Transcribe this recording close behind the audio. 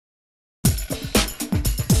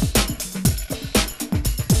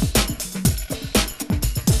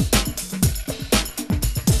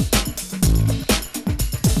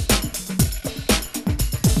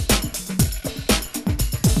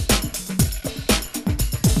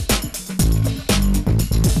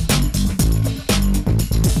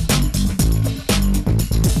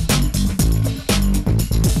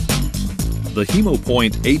The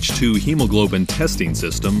HemoPoint H2 hemoglobin testing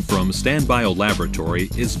system from StanBio Laboratory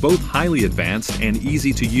is both highly advanced and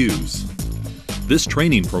easy to use. This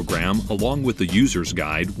training program, along with the user's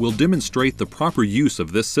guide, will demonstrate the proper use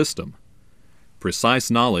of this system.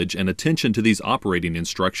 Precise knowledge and attention to these operating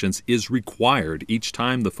instructions is required each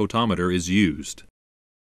time the photometer is used.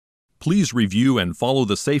 Please review and follow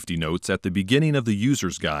the safety notes at the beginning of the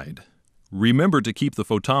user's guide. Remember to keep the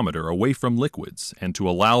photometer away from liquids and to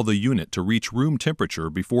allow the unit to reach room temperature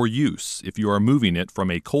before use if you are moving it from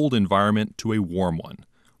a cold environment to a warm one.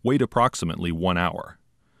 Wait approximately 1 hour.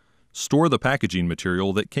 Store the packaging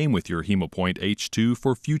material that came with your HemoPoint H2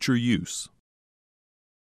 for future use.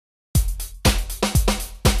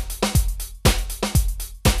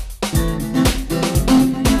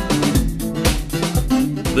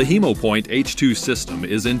 The HemoPoint H2 system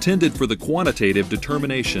is intended for the quantitative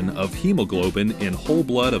determination of hemoglobin in whole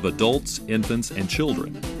blood of adults, infants, and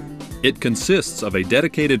children. It consists of a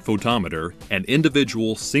dedicated photometer and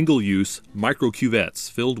individual single-use microcuvettes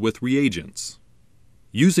filled with reagents.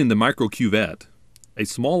 Using the microcuvette, a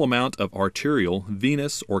small amount of arterial,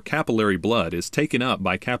 venous, or capillary blood is taken up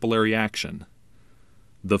by capillary action.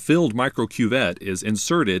 The filled microcuvette is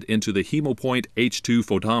inserted into the HemoPoint H2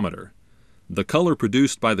 photometer. The color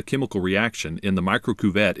produced by the chemical reaction in the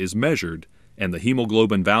microcuvette is measured and the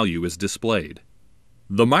hemoglobin value is displayed.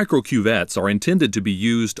 The microcuvettes are intended to be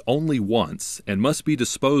used only once and must be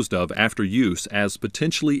disposed of after use as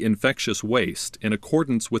potentially infectious waste in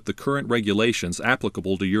accordance with the current regulations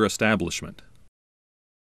applicable to your establishment.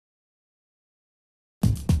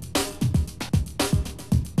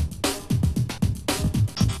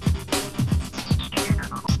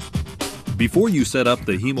 Before you set up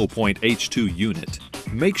the HemoPoint H2 unit,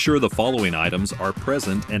 make sure the following items are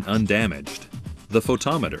present and undamaged: the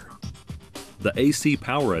photometer, the AC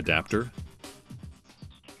power adapter.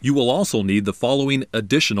 You will also need the following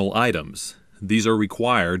additional items. These are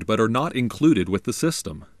required but are not included with the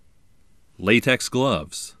system: latex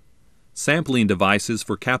gloves, sampling devices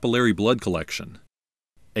for capillary blood collection,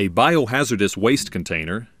 a biohazardous waste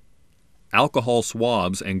container, alcohol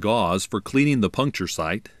swabs and gauze for cleaning the puncture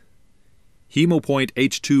site, HemoPoint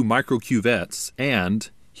H2 microcuvettes, and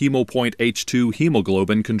HemoPoint H2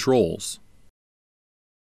 hemoglobin controls.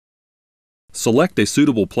 Select a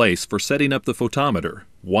suitable place for setting up the photometer,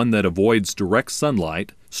 one that avoids direct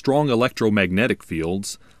sunlight, strong electromagnetic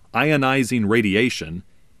fields, ionizing radiation,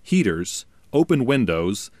 heaters, open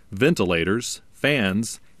windows, ventilators,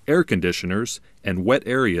 fans, air conditioners, and wet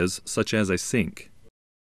areas such as a sink.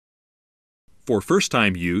 For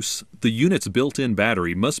first-time use, the unit's built-in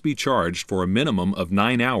battery must be charged for a minimum of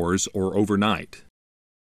 9 hours or overnight.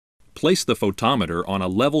 Place the photometer on a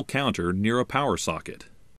level counter near a power socket.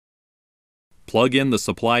 Plug in the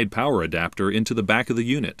supplied power adapter into the back of the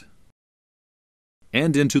unit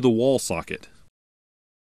and into the wall socket.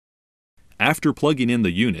 After plugging in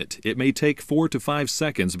the unit, it may take 4 to 5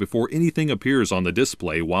 seconds before anything appears on the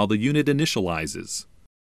display while the unit initializes.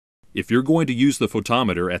 If you're going to use the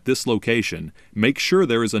photometer at this location, make sure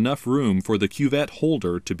there is enough room for the cuvette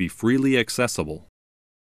holder to be freely accessible.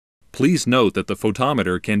 Please note that the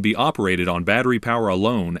photometer can be operated on battery power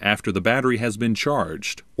alone after the battery has been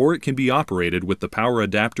charged, or it can be operated with the power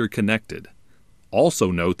adapter connected. Also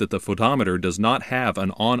note that the photometer does not have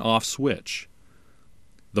an on-off switch.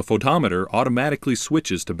 The photometer automatically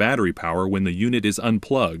switches to battery power when the unit is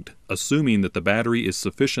unplugged, assuming that the battery is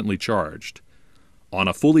sufficiently charged. On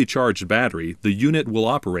a fully charged battery, the unit will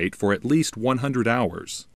operate for at least 100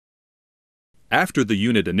 hours. After the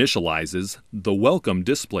unit initializes, the Welcome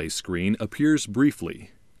display screen appears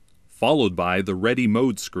briefly, followed by the Ready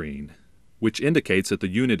Mode screen, which indicates that the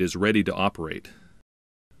unit is ready to operate.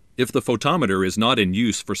 If the photometer is not in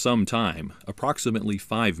use for some time, approximately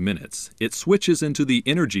 5 minutes, it switches into the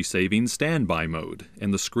energy-saving standby mode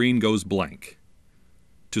and the screen goes blank.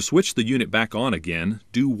 To switch the unit back on again,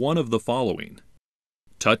 do one of the following.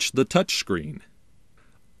 Touch the touch screen.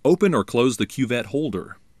 Open or close the cuvette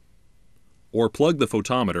holder. Or plug the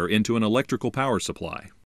photometer into an electrical power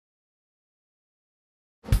supply.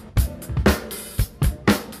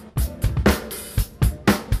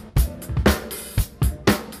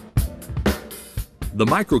 The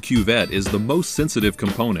microcuvette is the most sensitive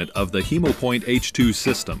component of the HemoPoint H2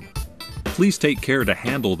 system. Please take care to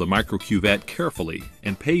handle the microcuvette carefully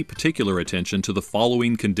and pay particular attention to the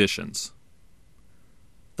following conditions.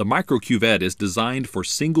 The microcuvette is designed for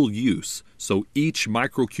single use, so each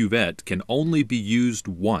microcuvette can only be used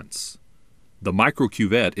once. The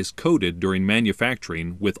microcuvette is coated during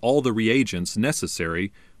manufacturing with all the reagents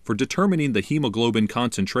necessary for determining the hemoglobin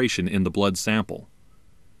concentration in the blood sample.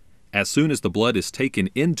 As soon as the blood is taken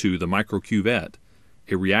into the microcuvette,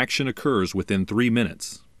 a reaction occurs within 3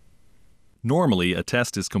 minutes. Normally, a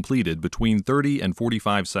test is completed between 30 and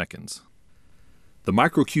 45 seconds. The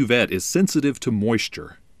microcuvette is sensitive to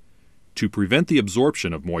moisture. To prevent the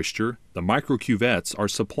absorption of moisture, the microcuvettes are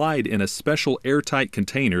supplied in a special airtight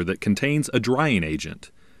container that contains a drying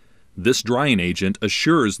agent. This drying agent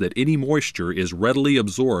assures that any moisture is readily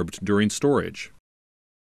absorbed during storage.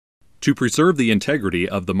 To preserve the integrity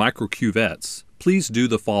of the microcuvettes, please do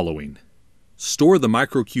the following. Store the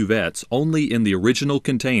microcuvettes only in the original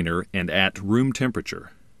container and at room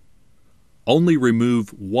temperature. Only remove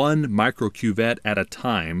one microcuvette at a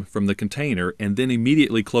time from the container and then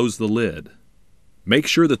immediately close the lid. Make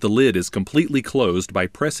sure that the lid is completely closed by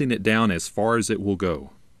pressing it down as far as it will go.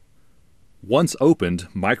 Once opened,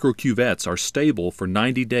 microcuvettes are stable for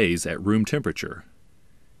 90 days at room temperature.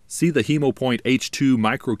 See the HemoPoint H2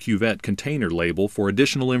 microcuvette container label for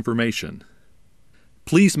additional information.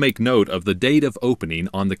 Please make note of the date of opening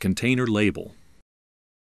on the container label.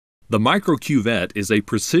 The microcuvette is a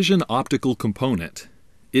precision optical component.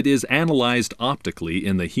 It is analyzed optically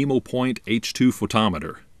in the HemoPoint H2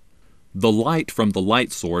 photometer. The light from the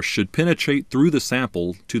light source should penetrate through the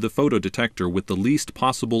sample to the photodetector with the least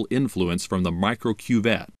possible influence from the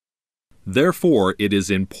microcuvette. Therefore, it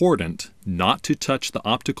is important not to touch the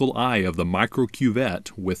optical eye of the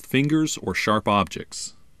microcuvette with fingers or sharp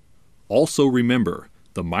objects. Also remember,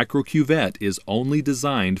 the microcuvette is only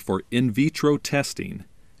designed for in vitro testing,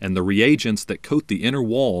 and the reagents that coat the inner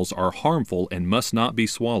walls are harmful and must not be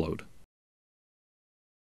swallowed.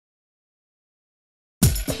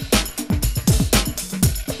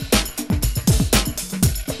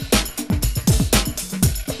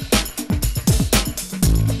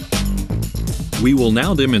 We will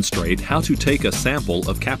now demonstrate how to take a sample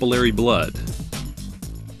of capillary blood.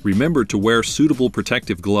 Remember to wear suitable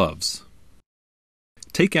protective gloves.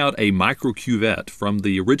 Take out a microcuvette from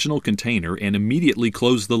the original container and immediately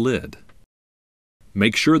close the lid.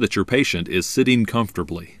 Make sure that your patient is sitting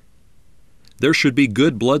comfortably. There should be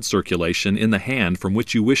good blood circulation in the hand from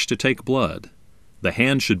which you wish to take blood. The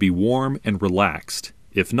hand should be warm and relaxed.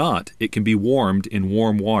 If not, it can be warmed in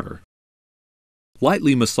warm water.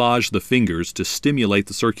 Lightly massage the fingers to stimulate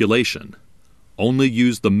the circulation. Only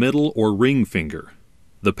use the middle or ring finger.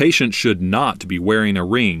 The patient should not be wearing a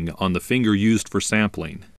ring on the finger used for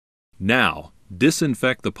sampling. Now,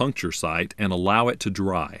 disinfect the puncture site and allow it to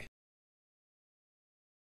dry.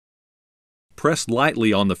 Press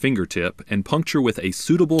lightly on the fingertip and puncture with a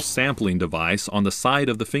suitable sampling device on the side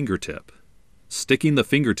of the fingertip. Sticking the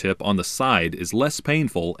fingertip on the side is less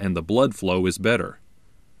painful and the blood flow is better.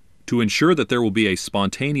 To ensure that there will be a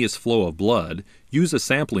spontaneous flow of blood, use a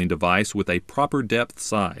sampling device with a proper depth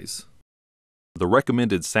size. The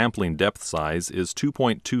recommended sampling depth size is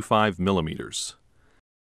 2.25 millimeters.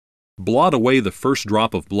 Blot away the first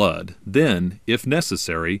drop of blood, then, if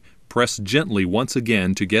necessary, press gently once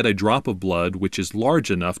again to get a drop of blood which is large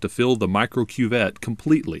enough to fill the microcuvette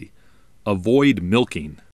completely. Avoid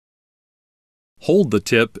milking. Hold the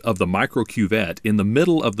tip of the microcuvette in the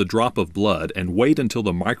middle of the drop of blood and wait until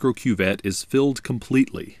the microcuvette is filled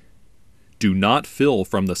completely. Do not fill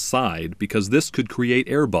from the side because this could create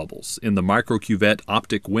air bubbles in the microcuvette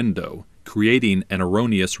optic window, creating an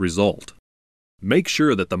erroneous result. Make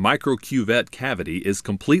sure that the microcuvette cavity is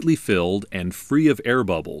completely filled and free of air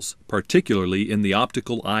bubbles, particularly in the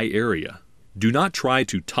optical eye area. Do not try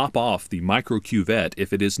to top off the microcuvette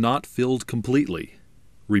if it is not filled completely.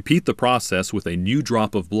 Repeat the process with a new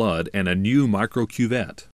drop of blood and a new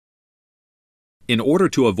microcuvette. In order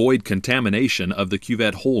to avoid contamination of the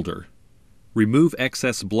cuvette holder, remove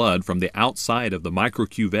excess blood from the outside of the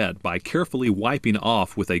microcuvette by carefully wiping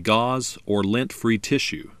off with a gauze or lint-free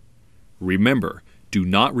tissue. Remember, do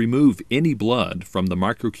not remove any blood from the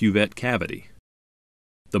microcuvette cavity.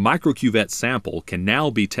 The microcuvette sample can now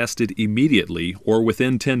be tested immediately or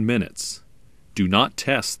within 10 minutes. Do not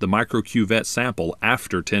test the microcuvette sample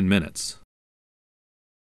after 10 minutes.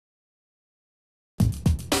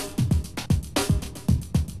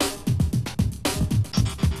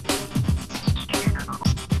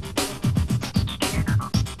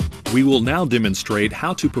 We will now demonstrate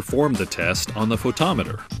how to perform the test on the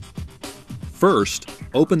photometer. First,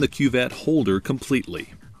 open the cuvette holder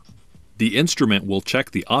completely. The instrument will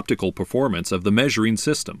check the optical performance of the measuring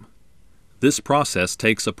system. This process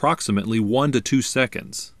takes approximately 1 to 2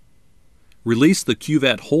 seconds. Release the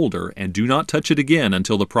cuvette holder and do not touch it again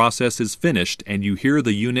until the process is finished and you hear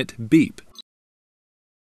the unit beep.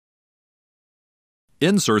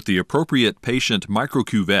 Insert the appropriate patient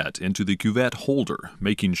microcuvette into the cuvette holder,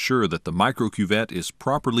 making sure that the microcuvette is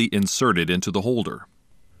properly inserted into the holder.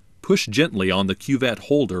 Push gently on the cuvette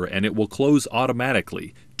holder and it will close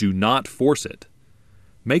automatically. Do not force it.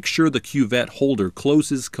 Make sure the cuvette holder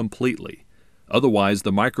closes completely. Otherwise,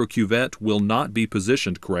 the microcuvette will not be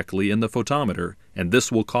positioned correctly in the photometer, and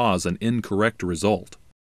this will cause an incorrect result.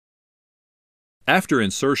 After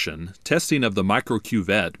insertion, testing of the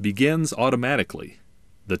microcuvette begins automatically.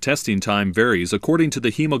 The testing time varies according to the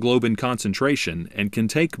hemoglobin concentration and can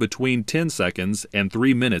take between 10 seconds and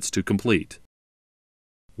 3 minutes to complete.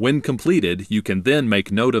 When completed, you can then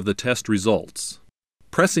make note of the test results.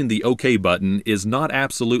 Pressing the OK button is not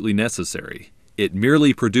absolutely necessary. It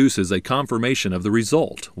merely produces a confirmation of the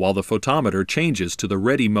result while the photometer changes to the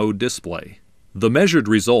ready mode display. The measured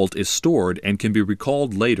result is stored and can be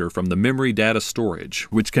recalled later from the memory data storage,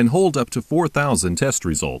 which can hold up to 4,000 test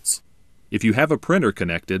results. If you have a printer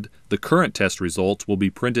connected, the current test results will be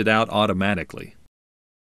printed out automatically.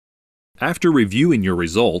 After reviewing your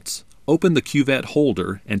results, open the cuvette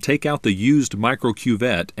holder and take out the used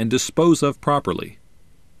microcuvette and dispose of properly.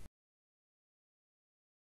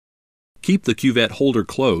 Keep the cuvette holder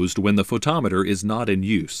closed when the photometer is not in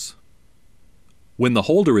use. When the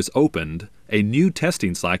holder is opened, a new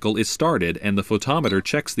testing cycle is started and the photometer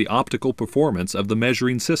checks the optical performance of the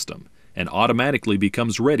measuring system and automatically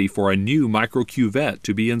becomes ready for a new microcuvette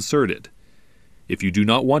to be inserted. If you do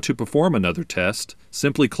not want to perform another test,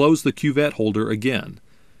 simply close the cuvette holder again.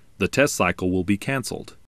 The test cycle will be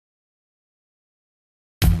canceled.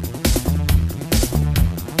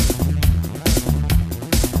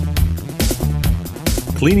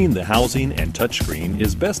 Cleaning the housing and touchscreen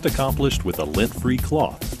is best accomplished with a lint-free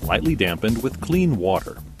cloth, lightly dampened with clean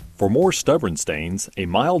water. For more stubborn stains, a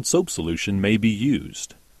mild soap solution may be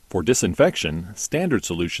used. For disinfection, standard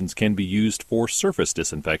solutions can be used for surface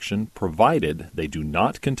disinfection, provided they do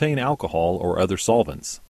not contain alcohol or other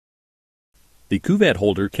solvents. The cuvette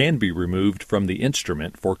holder can be removed from the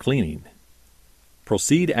instrument for cleaning.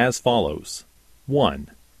 Proceed as follows.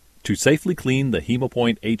 1. To safely clean the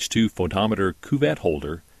HemoPoint H2 photometer cuvette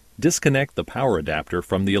holder, disconnect the power adapter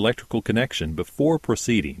from the electrical connection before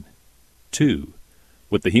proceeding. 2.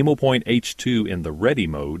 With the HemoPoint H2 in the ready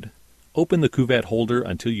mode, open the cuvette holder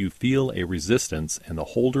until you feel a resistance and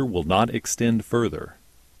the holder will not extend further.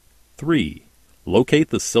 3. Locate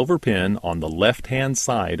the silver pin on the left-hand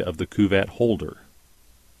side of the cuvette holder.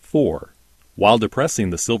 4. While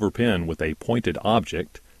depressing the silver pin with a pointed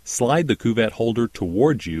object, slide the cuvette holder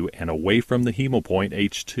towards you and away from the HemoPoint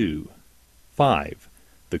H2. 5.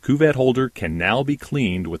 The cuvette holder can now be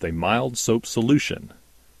cleaned with a mild soap solution.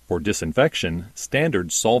 For disinfection,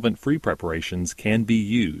 standard solvent-free preparations can be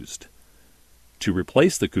used. To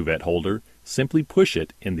replace the cuvette holder, simply push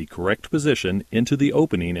it in the correct position into the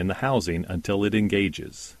opening in the housing until it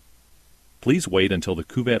engages. Please wait until the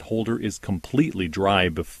cuvette holder is completely dry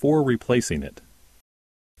before replacing it.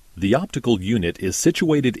 The optical unit is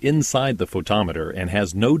situated inside the photometer and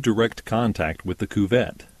has no direct contact with the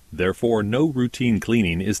cuvette. Therefore, no routine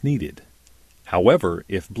cleaning is needed. However,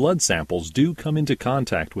 if blood samples do come into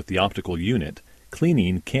contact with the optical unit,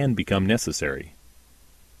 cleaning can become necessary.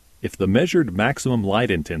 If the measured maximum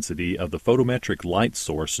light intensity of the photometric light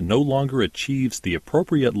source no longer achieves the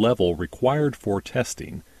appropriate level required for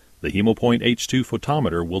testing, the HemoPoint H2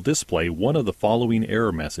 photometer will display one of the following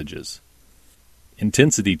error messages.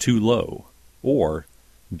 Intensity too low, or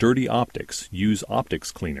dirty optics, use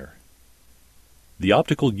optics cleaner. The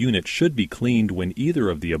optical unit should be cleaned when either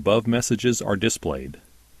of the above messages are displayed.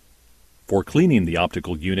 For cleaning the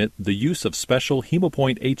optical unit, the use of special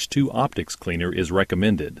HemoPoint H2 optics cleaner is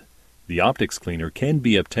recommended. The optics cleaner can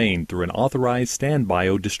be obtained through an authorized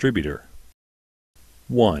StanBio distributor.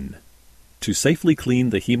 1. To safely clean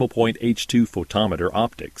the HemoPoint H2 photometer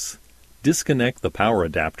optics, disconnect the power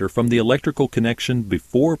adapter from the electrical connection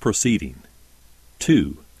before proceeding.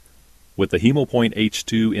 2. With the HemoPoint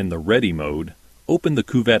H2 in the ready mode, open the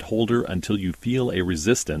cuvette holder until you feel a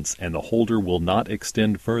resistance and the holder will not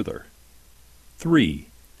extend further. 3.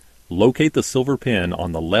 Locate the silver pin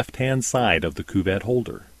on the left-hand side of the cuvette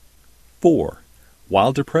holder. 4.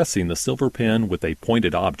 While depressing the silver pin with a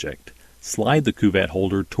pointed object, slide the cuvette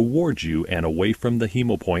holder towards you and away from the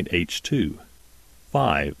HemoPoint H2.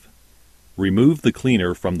 5. Remove the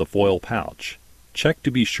cleaner from the foil pouch. Check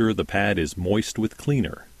to be sure the pad is moist with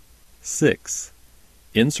cleaner. 6.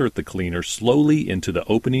 Insert the cleaner slowly into the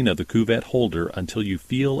opening of the cuvette holder until you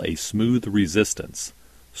feel a smooth resistance.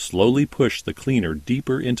 Slowly push the cleaner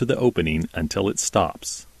deeper into the opening until it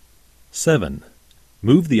stops. 7.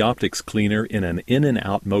 Move the optics cleaner in an in and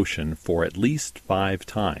out motion for at least 5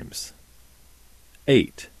 times.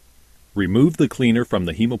 8. Remove the cleaner from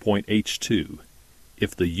the HemoPoint H2.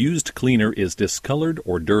 If the used cleaner is discolored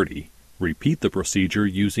or dirty, Repeat the procedure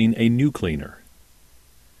using a new cleaner.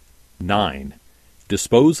 9.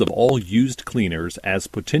 Dispose of all used cleaners as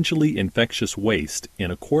potentially infectious waste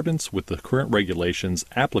in accordance with the current regulations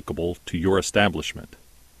applicable to your establishment.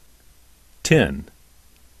 10.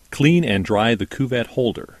 Clean and dry the cuvette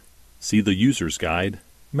holder. See the User's Guide,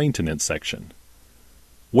 Maintenance section.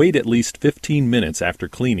 Wait at least 15 minutes after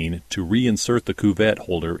cleaning to reinsert the cuvette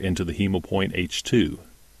holder into the Hemopoint H2.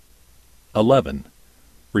 11.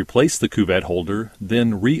 Replace the cuvette holder,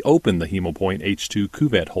 then reopen the Hemopoint H2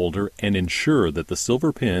 cuvette holder and ensure that the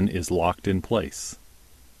silver pin is locked in place.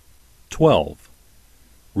 12.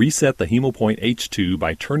 Reset the Hemopoint H2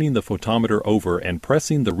 by turning the photometer over and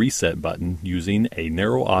pressing the reset button using a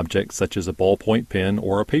narrow object such as a ballpoint pen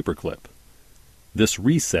or a paperclip. This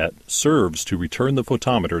reset serves to return the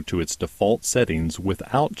photometer to its default settings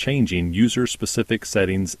without changing user-specific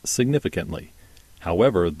settings significantly.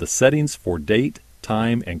 However, the settings for date,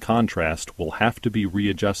 time, and contrast will have to be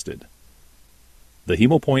readjusted. The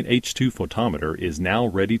Hemopoint H2 photometer is now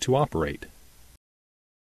ready to operate.